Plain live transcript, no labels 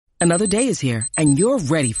Another day is here, and you're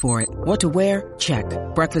ready for it. What to wear? Check.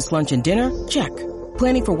 Breakfast, lunch, and dinner? Check.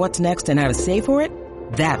 Planning for what's next and how to save for it?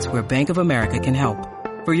 That's where Bank of America can help.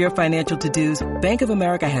 For your financial to-dos, Bank of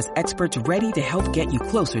America has experts ready to help get you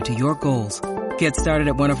closer to your goals. Get started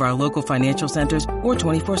at one of our local financial centers or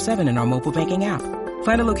 24/7 in our mobile banking app.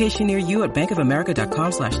 Find a location near you at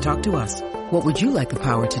bankofamerica.com/talktous. What would you like the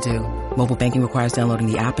power to do? Mobile banking requires downloading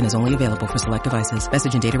the app and is only available for select devices.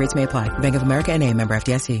 Message and data rates may apply. Bank of America N.A., member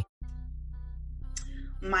FDIC.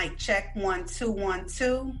 Mic check 1 2 1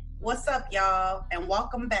 2. What's up, y'all? And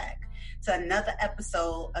welcome back to another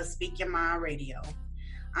episode of Speak Your Mind Radio.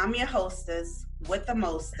 I'm your hostess with the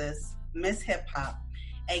mostest, Miss Hip Hop,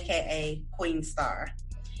 aka Queen Star.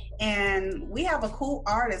 And we have a cool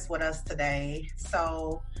artist with us today.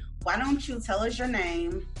 So why don't you tell us your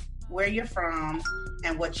name, where you're from,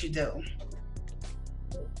 and what you do?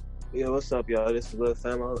 Yo, what's up, y'all? This is Lil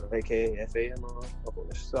Famo, aka FAMO, up on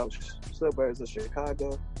the suburbs of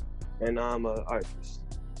Chicago, and I'm an artist.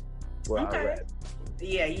 Where I rap.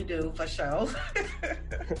 Yeah, you do, for sure.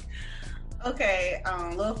 Okay,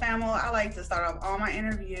 Lil Famo, I like to start off all my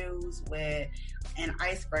interviews with an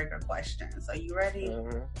icebreaker question. So you ready?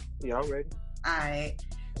 Yeah, I'm ready. All right.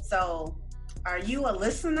 So, are you a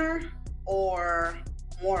listener or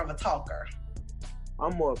more of a talker?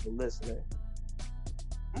 I'm more of a listener.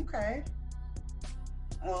 Okay.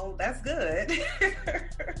 Well, that's good.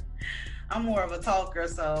 I'm more of a talker,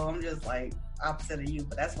 so I'm just like opposite of you,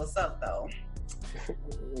 but that's what's up though.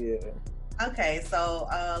 Yeah. Okay, so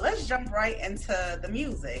let's jump right into the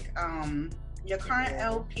music. Your current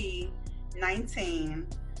LP, 19.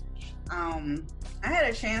 I had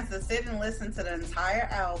a chance to sit and listen to the entire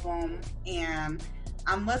album, and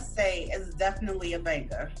I must say it's definitely a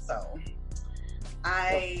banger. So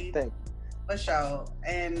for sure.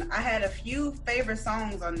 And I had a few favorite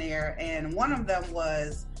songs on there, and one of them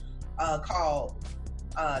was called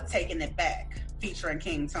Taking It Back, featuring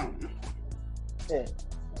King Tone. Yeah.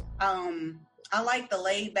 I like the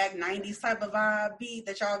laid back 90s type of vibe beat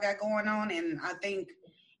that y'all got going on, and I think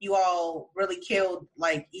you all really killed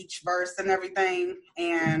like each verse and everything,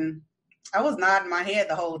 and I was nodding my head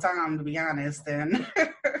the whole time, to be honest. And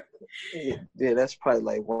yeah, that's probably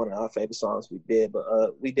like one of our favorite songs we did, but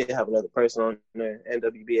we did have another person on there,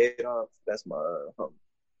 NWB Adolf. That's my homie.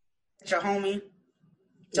 It's your homie?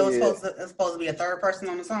 So it's supposed to be a third person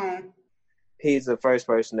on the song? He's the first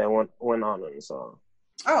person that went on the song.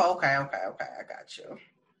 Oh, okay. I got you.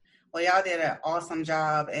 Well, y'all did an awesome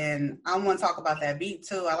job, and I want to talk about that beat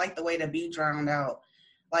too. I like the way the beat drowned out,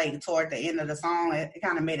 like toward the end of the song. It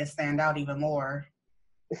kind of made it stand out even more.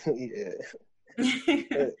 Yeah.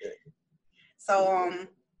 So,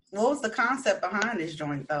 what was the concept behind this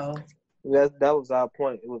joint, though? That was our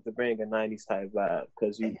point. It was to bring a 90s type vibe,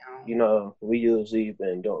 because you know, we usually we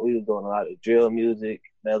were doing a lot of drill music,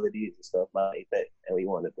 melodies and stuff like that, and we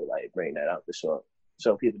wanted to like bring that out to show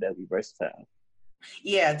people that we versatile.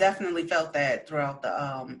 Yeah, definitely felt that throughout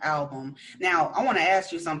the album. Now, I want to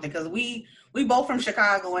ask you something, because we both from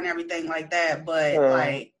Chicago and everything like that, but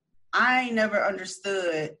like I never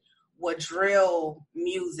understood what drill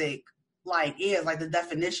music like is, like the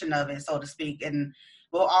definition of it, so to speak. And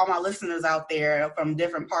well, all my listeners out there from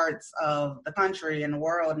different parts of the country and the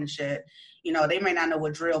world and shit, you know, they may not know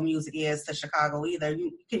what drill music is to Chicago either.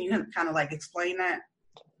 Can you kind of like explain that?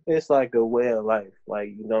 It's like a way of life, like,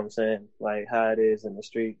 you know what I'm saying? Like how it is in the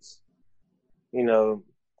streets, you know,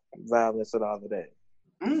 violence and all of that.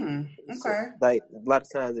 Okay. So, like a lot of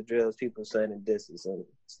times the drills, people saying disses and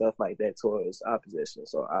stuff like that towards opposition,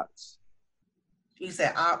 so ops. You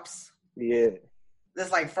said ops? Yeah.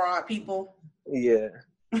 That's like fraud people? Yeah.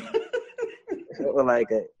 Or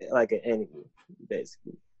like an enemy,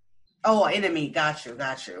 basically. Oh, enemy. Got you.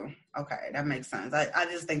 Okay, that makes sense. I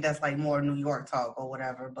just think that's like more New York talk or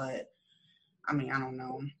whatever, but I mean, I don't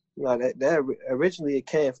know. No, that originally it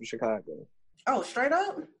came from Chicago. Oh, straight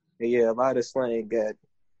up? Yeah, a lot of slang got,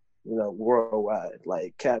 you know, worldwide,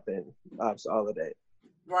 like capping, ops, all of that.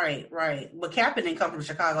 Right. But capping didn't come from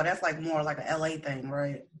Chicago. That's like more like a LA thing,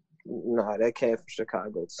 right? Nah, that came from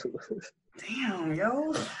Chicago too. Damn,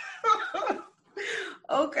 yo.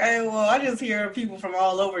 Okay, well, I just hear people from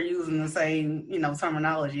all over using the same, you know,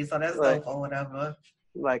 terminology, so that's dope or whatever.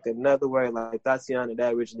 Like another word, like Tatiana,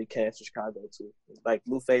 that originally came from Chicago too. Like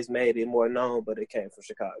Blueface made it more known, but it came from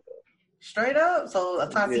Chicago. Straight up? So a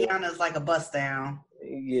Tatiana is like a bust down.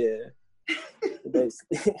 Yeah.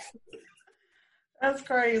 Basically. That's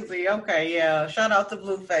crazy. Okay, yeah. Shout out to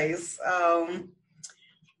Blueface.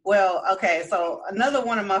 Well, okay, so another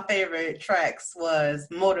one of my favorite tracks was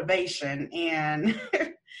Motivation. And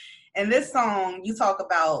in this song, you talk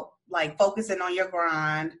about like focusing on your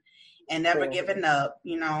grind and never giving up,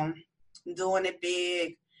 you know, doing it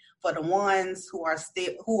big for the ones who are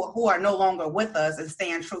still who are no longer with us, and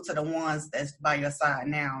staying true to the ones that's by your side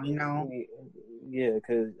now, you know. Yeah,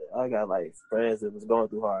 because I got like friends that was going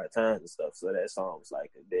through hard times and stuff, so that song was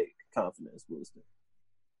like a big confidence booster.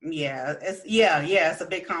 Yeah, it's a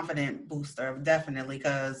big confidence booster, definitely,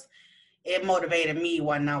 because it motivated me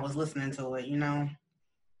when I was listening to it, you know.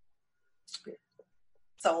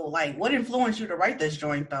 So, like, what influenced you to write this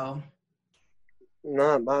joint, though?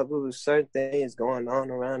 No, but there was certain things going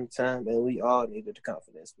on around the time, and we all needed the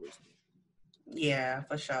confidence booster. Yeah,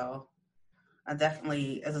 for sure. I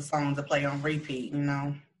definitely, as a song to play on repeat, you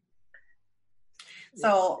know.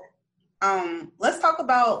 So, let's talk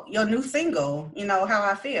about your new single, you know, How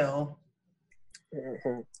I Feel.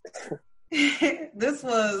 This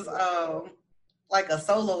was like a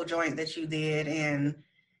solo joint that you did, and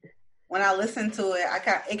when I listened to it,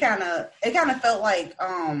 it kind of felt like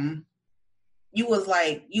you was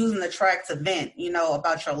like using the track to vent, you know,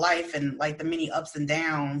 about your life and like the many ups and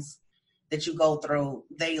downs that you go through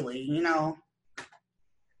daily, you know.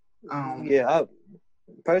 Yeah,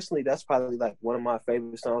 personally, that's probably like one of my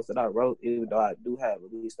favorite songs that I wrote, even though I do have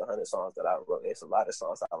at least 100 songs that I wrote. It's a lot of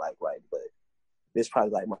songs I like writing, but this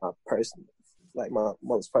probably like my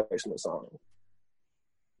most personal song.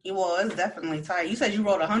 Well, it's definitely tight. You said you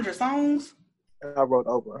wrote 100 songs? I wrote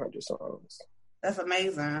over 100 songs. That's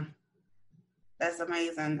amazing. That's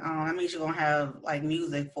amazing. That means you're going to have like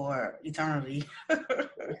music for eternity.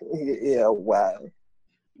 Yeah, wow.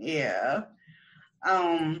 Yeah.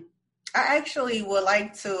 I actually would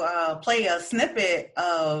like to play a snippet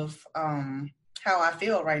of How I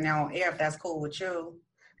Feel right now on air, if that's cool with you.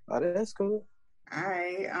 Oh, that's cool. All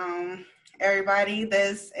right. Everybody,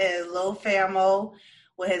 this is Lil Famo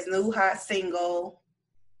with his new hot single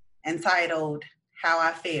entitled How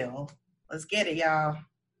I Feel. Let's get it, y'all.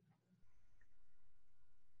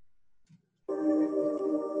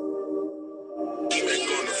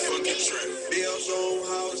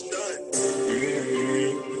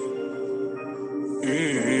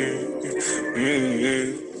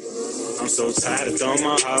 I'm so tired of throwing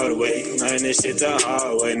my heart away. Learning this shit the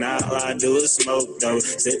hard way. Now all I do is smoke though.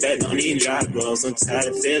 Sit back, don't even drop gloves. I'm tired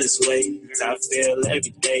of feeling this way. I feel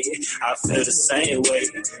every day. I feel the same way.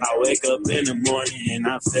 I wake up in the morning and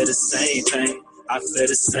I feel the same thing. I feel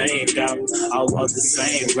the same doubt. I walk the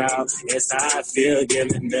same route. It's how I feel,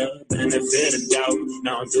 giving the benefit of doubt.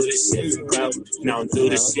 Now I'm through this shit for clout. Now I'm through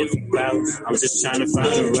this shit for clout. I'm just trying to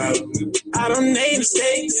find a route. I don't make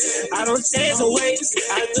mistakes. I don't chase or waste.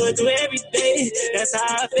 I do it through every day. That's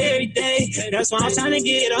how I feel every day. That's why I'm trying to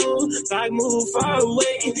get on. So I can move far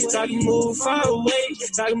away. So I can move far away.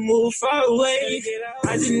 So I can move far away.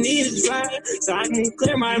 I just need to drive so I can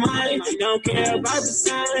clear my mind. Don't care about the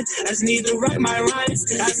sign. I just need to write my rhymes.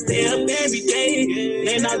 I stay up every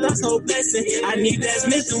day, and I lost no blessing. I need that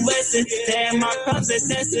Smith & Wesson to have my cups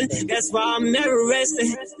assessing. That's why I'm never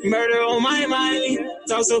resting. Murder on my mind.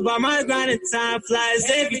 Talks about my grinding, time flies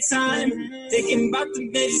every time. Thinking about the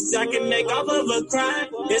bitches I can make off of a crime.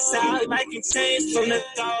 It's how life can change from the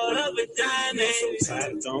thought of a diamond. I'm so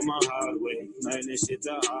tired of throwing my heart away. Learn this shit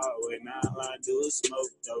the hard way. Now all I do is smoke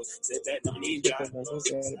though. Sit back, don't need drop.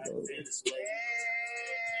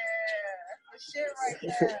 Shit right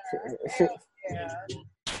there. Yeah.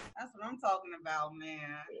 That's what I'm talking about,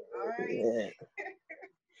 man. All right. Yeah.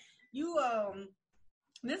 You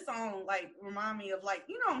this song like remind me of like,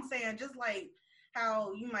 you know what I'm saying, just like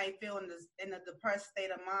how you might feel in a depressed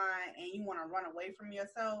state of mind and you want to run away from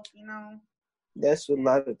yourself, you know? That's a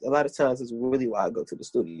lot of times is really why I go to the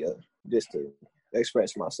studio, just to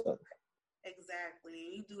express myself.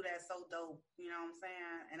 Exactly. You do that so dope, you know what I'm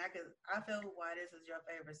saying? And I feel why this is your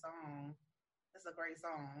favorite song. It's a great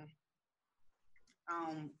song.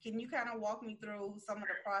 Can you kind of walk me through some of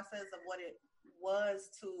the process of what it was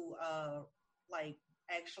to like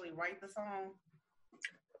actually write the song?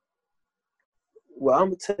 Well, I'm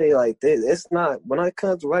gonna tell you like this. It's not, when it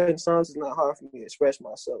comes to writing songs, it's not hard for me to express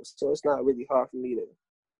myself. So it's not really hard for me to,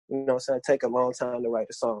 you know what I'm saying, take a long time to write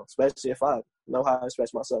a song, especially if I know how to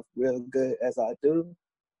express myself real good as I do.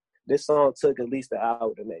 This song took at least an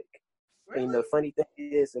hour to make. Really? And the funny thing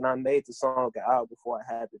is, and I made the song an hour before I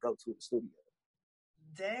had to go to the studio.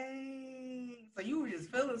 Dang. So you were just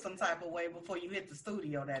feeling some type of way before you hit the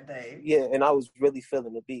studio that day. Yeah, and I was really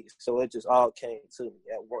feeling the beat. So it just all came to me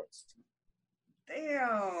at once.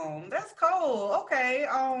 Damn, that's cool. Okay.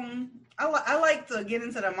 I like to get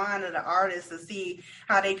into the mind of the artist to see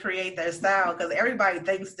how they create their style, because everybody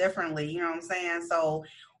thinks differently, you know what I'm saying? So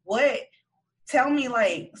tell me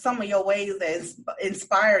like some of your ways that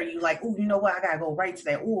inspire you. Like, oh, you know what? I gotta go write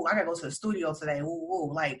today. Oh, I gotta go to the studio today. Ooh,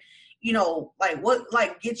 like, you know, like what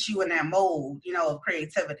like gets you in that mode, you know, of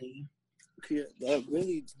creativity. Yeah, I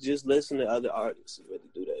really just listen to other artists and really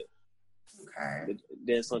do that. Okay. But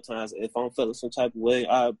then sometimes if I'm feeling some type of way,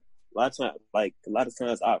 a lot of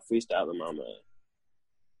times I freestyle in my mind.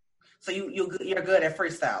 So you're good at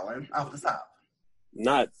freestyling off the top.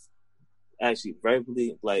 Not actually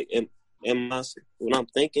verbally, like in my when I'm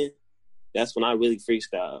thinking, that's when I really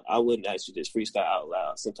freestyle. I wouldn't actually just freestyle out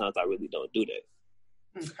loud. Sometimes I really don't do that.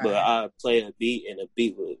 Okay. But I play a beat, and a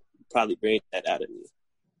beat would probably bring that out of me.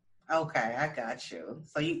 Okay, I got you.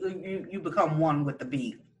 So you become one with the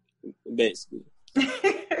beat. Basically.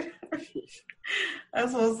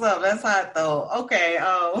 That's what's up. That's hot though. Okay.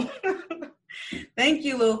 Thank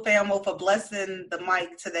you, Lil Famo, for blessing the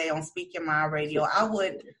mic today on Speaking My Radio. I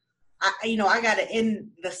got to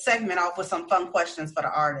end the segment off with some fun questions for the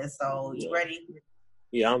artist. So you ready?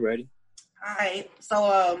 Yeah, I'm ready. All right.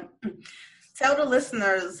 So tell the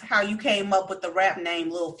listeners how you came up with the rap name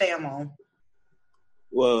Lil Famo.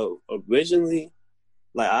 Well, originally,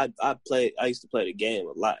 like I used to play the game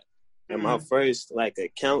a lot. And my first like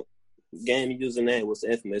account game username was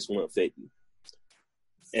Infamous 150.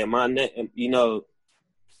 And my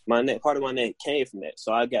part of my name came from that.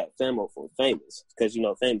 So I got Famo from famous because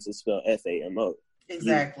famous is spelled Famo.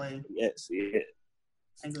 Exactly. Yes, yeah.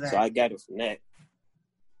 Exactly. So I got it from that.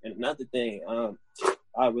 And another thing,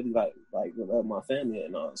 I really love my family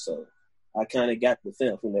and all, so I kind of got the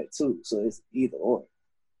film from that too. So it's either or.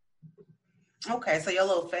 Okay, so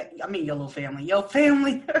your family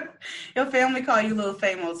call you Lil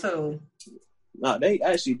Famo too. No, they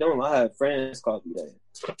actually don't. I have friends call me that.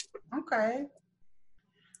 Okay.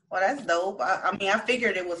 Well, that's dope. I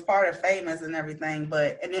figured it was part of famous and everything,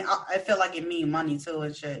 and then I feel like it mean money too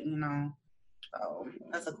and shit, So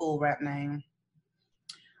that's a cool rap name.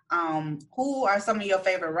 Who are some of your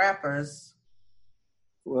favorite rappers?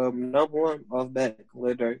 Well, number one, off back,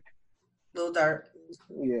 Lil Durk. Lil Durk.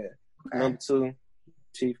 Yeah. Okay. Number two,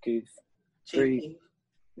 Chief Keef. Three,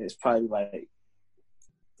 it's probably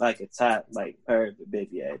like a top, like Herb and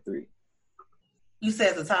Baby at 3. You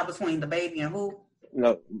said the top between the Baby and who?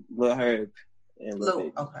 No, Lil Herb and Lil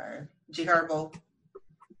Baby. Okay. G Herbo.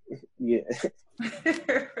 Yeah.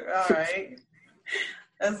 All right.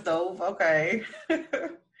 That's dope. Okay.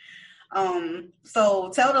 So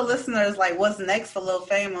tell the listeners what's next for Lil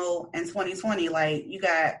Famo in 2020.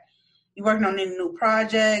 You working on any new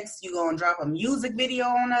projects? You gonna drop a music video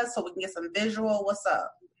on us so we can get some visual? What's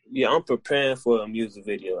up? Yeah, I'm preparing for a music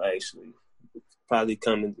video actually. Probably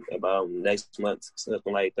coming about next month,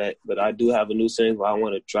 something like that. But I do have a new single I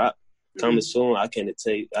want to drop coming soon. I can't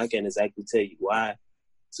exactly tell you why.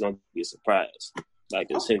 It's gonna be a surprise. Like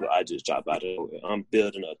the single I just dropped out of nowhere. I'm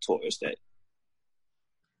building up towards that.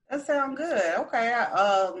 That sounds good. Okay,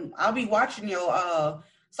 I'll be watching your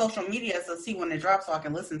social media to see when it drops so I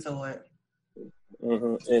can listen to it.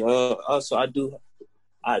 And also I do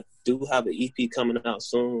have an EP coming out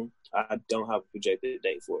soon. I don't have a projected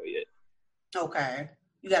date for it yet. Okay.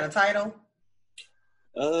 You got a title?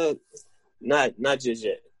 Not just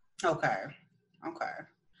yet. Okay.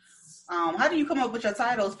 How do you come up with your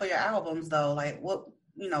titles for your albums though? What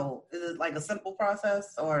is it like a simple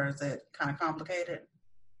process or is it kind of complicated?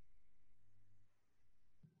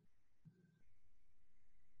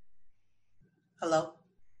 Hello?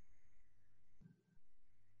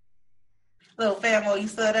 Lil Famo, you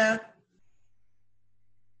still there?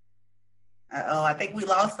 I think we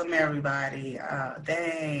lost them, everybody.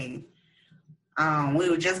 Dang. We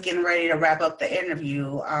were just getting ready to wrap up the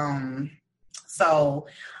interview. So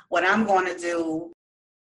what I'm going to do